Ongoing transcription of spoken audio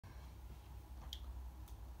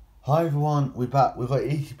Hi everyone, we're back. We've got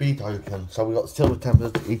ETB token, so we got Silver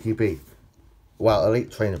Tempus ETB. Well,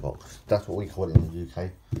 Elite Trainer Box. That's what we call it in the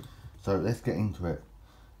UK. So let's get into it.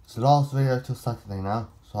 It's the last video till Saturday now,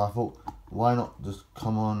 so I thought, why not just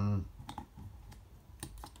come on?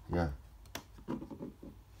 Yeah.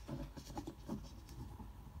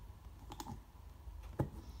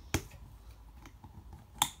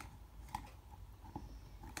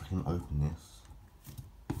 I can open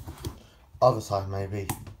this. Other side maybe.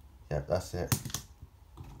 Yep, that's it.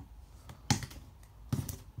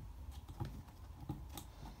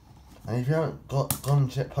 And if you haven't gone and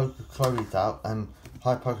checked Poker Chloe's out and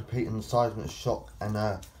High Poker Pete and the Seismic Shock and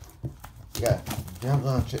yeah, if you haven't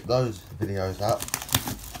gone and checked those videos out,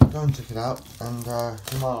 go and check it out and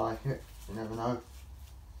you might like it, you never know.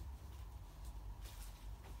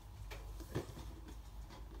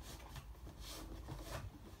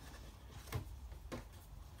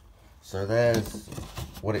 So there's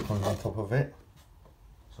what it comes on top of it.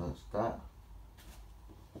 So that's that.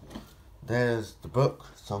 There's the book,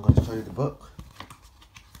 so I'm going to show you the book.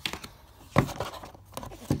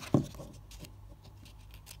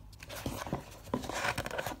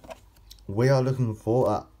 We are looking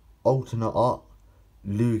for an alternate art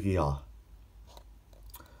Lugia.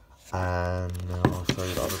 And I'll show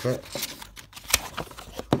you the other bit.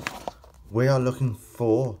 We are looking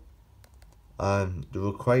for the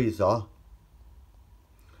Rayquaza.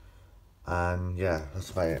 And yeah,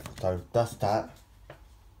 that's about it. So that's that.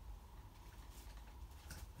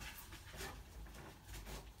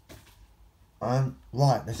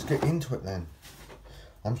 Right, let's get into it then.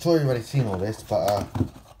 I'm sure you've already seen all this, but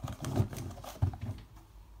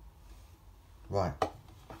right.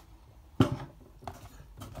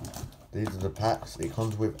 These are the packs. It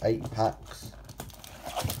comes with 8 packs.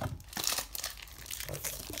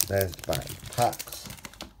 There's the back packs.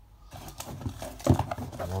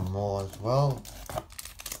 One more as well.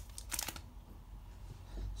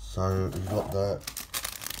 So you've got the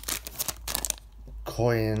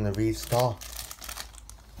coin and the V-Star.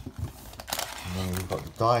 And then we've got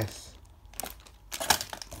the dice.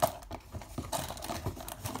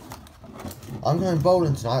 I'm going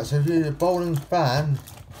bowling tonight, so if you're a bowling fan,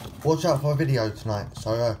 watch out for a video tonight.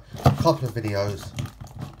 So a couple of videos.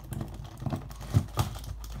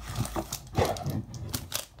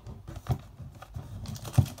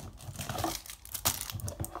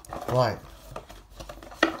 Right.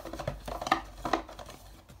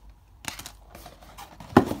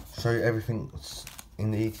 Show you everything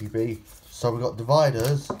in the ETB. So we've got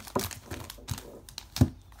dividers.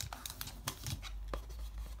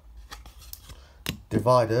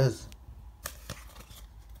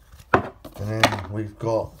 And then we've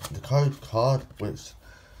got the code card, which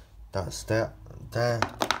that's there.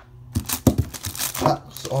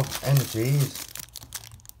 Packs of energies.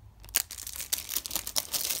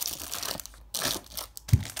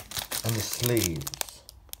 And the sleeves.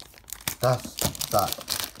 That's that.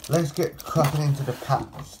 Let's get cracking into the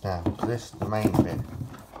packs now, because this is the main bit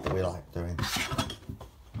that we like doing.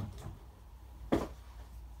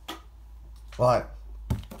 Right.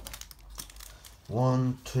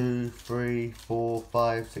 1, 2, 3, 4,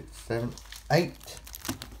 5, 6, 7, 8.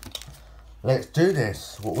 Let's do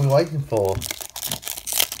this. What are we waiting for?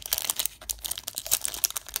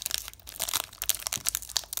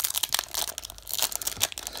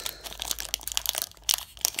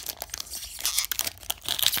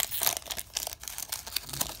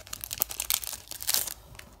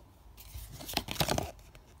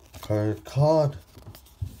 Code card.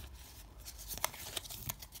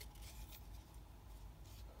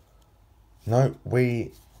 No,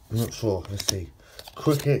 I'm not sure. Let's see.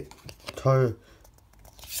 Cricket, toe,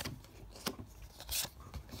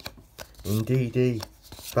 Indeedee,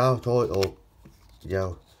 Baltoy or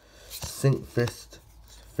Yell, Sink Fist,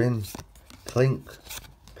 Fin, Clink,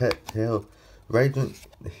 Pet Hill, Radiant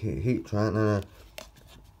Heatran, and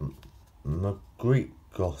a Magritte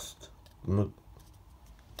Ghost.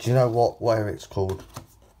 Do you know whatever it's called?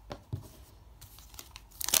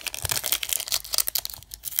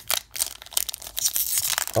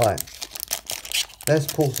 Right, let's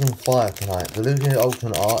pull some fire tonight. The Lugia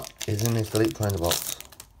Ultimate Art is in this Elite Trainer Box.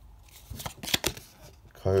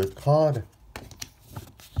 Code card.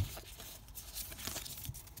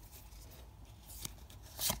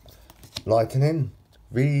 Lightning,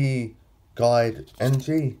 V-Guide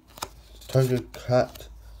Energy, Toga Cat,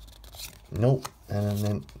 nope, and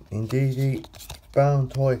then Indeedee,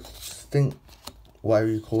 Baltoy, Stink, whatever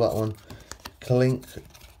you call that one, Clink,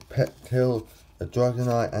 Pet Hill, a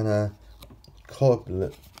Dragonite, and a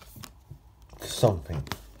Coblet, something.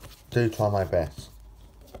 Do try my best.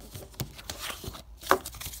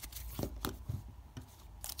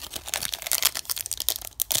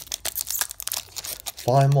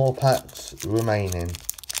 5 more packs remaining.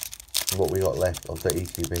 What we got left of the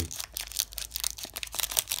ETB.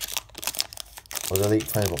 Or the Elite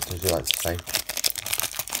Trainer Box, as you like to say.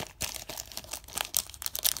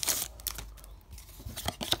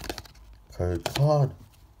 Code card.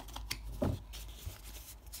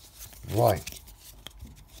 Right.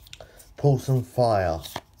 Pulse and Fire.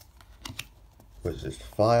 Which is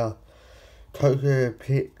Fire. Tokyo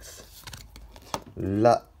Pix.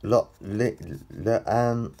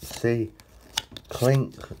 C.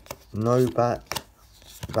 Clink. Nobat.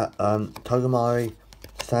 Togemari.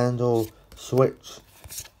 Sandal. Switch.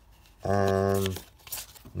 And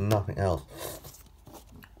nothing else.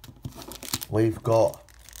 We've got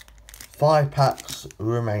 5 packs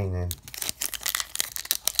remaining.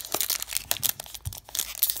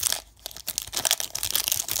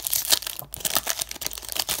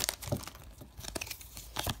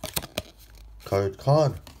 Code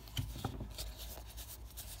card.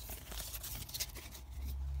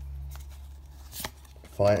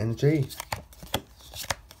 Fire Energy.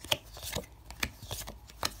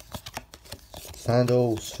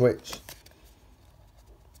 Sandal, Switch.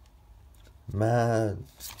 Man.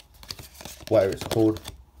 Whatever it's called.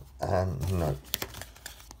 And no.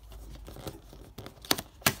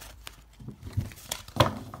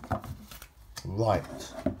 Right.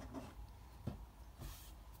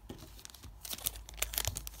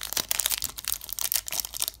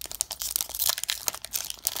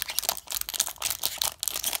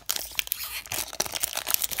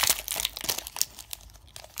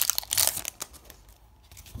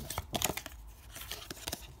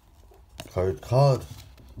 Code card.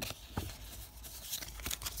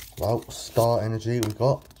 Well, Star Energy we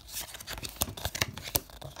got.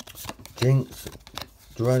 Jinx,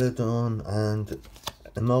 Duraludon and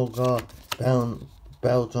Emolga,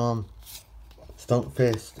 Beldrum,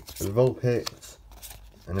 Stunkfist, Vulpix,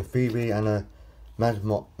 and a Phoebe and a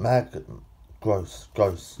Gross.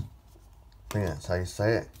 I think that's how you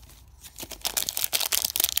say it.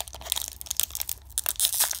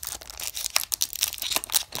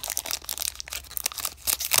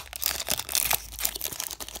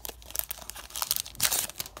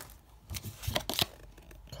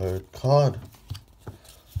 Code card.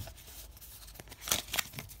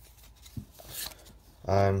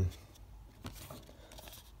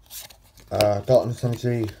 Darkness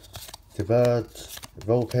Energy, the Birds,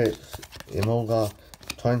 Vulpix, Emolga,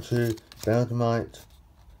 Twinshu, Beldamite,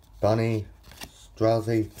 Bunny,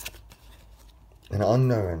 Drowsy, and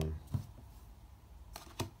Unknown.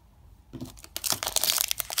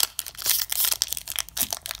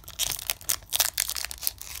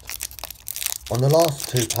 On the last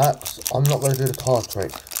 2 packs, I'm not going to do the card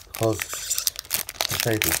trick because I'm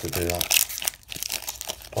shaded to do that.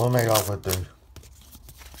 Or maybe I would do.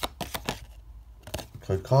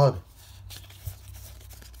 Code card.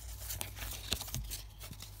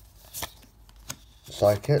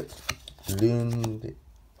 Psychic. Loon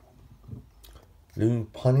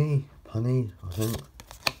Punny, I think.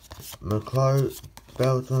 Macro,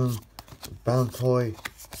 Belgium, Bountoy,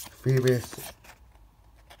 Phoebus,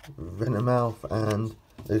 Venomouse, and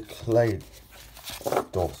the Claydos.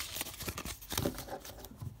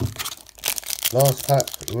 Last pack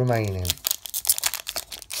remaining.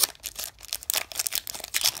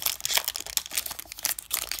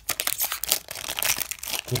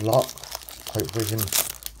 Good luck. Hope we can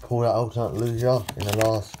pull that alternate loser in the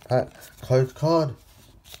last pack. Code card.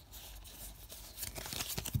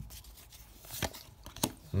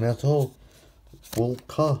 Metal,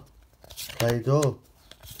 Walker, Play-Doh,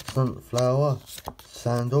 Sunflower,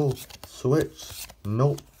 Sandal, Switch,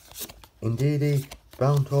 Nope, Indeedee,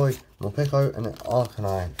 Bountoy, Morpeko, and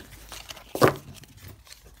Arcanine.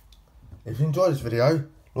 If you enjoyed this video,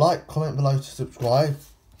 like, comment below to subscribe.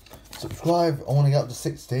 Subscribe, I want to get up to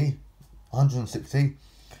 160,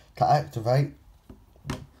 to activate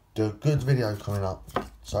the good video coming up.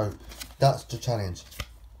 So, that's the challenge.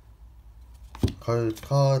 Code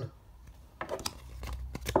card.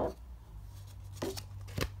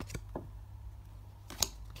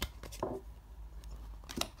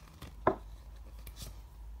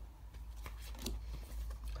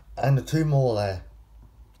 And the 2 more there.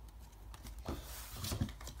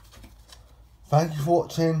 Thank you for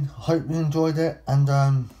watching. Hope you enjoyed it.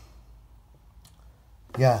 And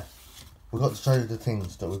yeah, we got to show you the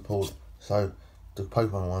things that we pulled. So the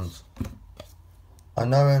Pokemon ones. I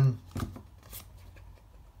know.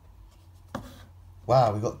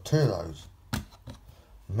 Wow, we got 2 of those.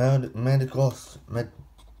 Medagos,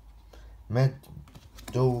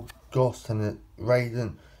 Medalgos, and the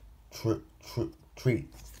Raiden Treat.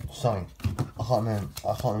 Something. I can't remember.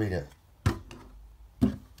 I can't read it.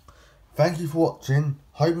 Thank you for watching.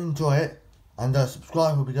 Hope you enjoy it. And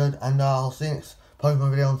subscribe will be good. And I'll see you next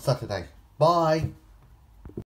Pokemon video on Saturday. Bye.